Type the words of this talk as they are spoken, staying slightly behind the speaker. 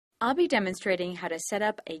I'll be demonstrating how to set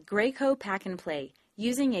up a Graco pack and play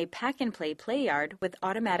using a pack and play Playard with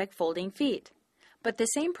automatic folding feet. But the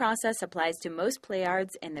same process applies to most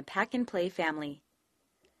Playards in the pack and play family.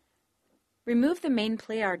 Remove the main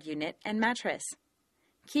Playard unit and mattress.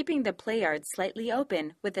 Keeping the Playard slightly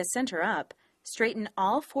open with the center up, straighten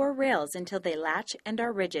all 4 rails until they latch and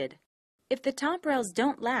are rigid. If the top rails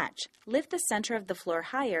don't latch, lift the center of the floor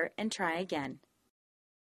higher and try again.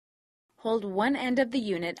 Hold one end of the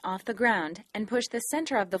unit off the ground and push the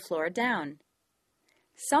center of the floor down.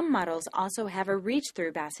 Some models also have a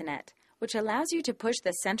reach-through bassinet, which allows you to push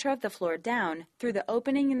the center of the floor down through the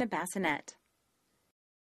opening in the bassinet.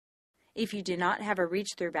 If you do not have a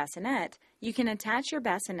reach-through bassinet, you can attach your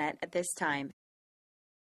bassinet at this time.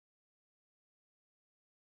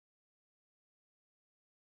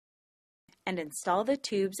 And install the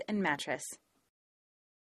tubes and mattress.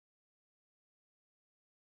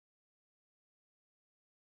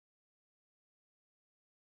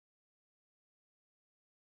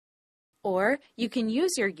 Or you can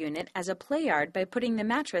use your unit as a Playard by putting the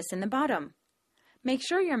mattress in the bottom. Make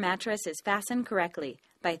sure your mattress is fastened correctly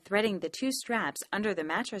by threading the 2 straps under the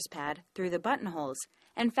mattress pad through the buttonholes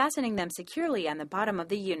and fastening them securely on the bottom of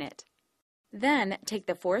the unit. Then, take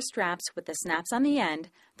the 4 straps with the snaps on the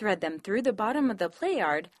end, thread them through the bottom of the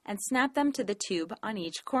Playard, and snap them to the tube on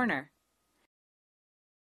each corner.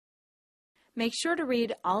 Make sure to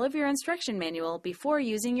read all of your instruction manual before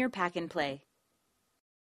using your pack and play.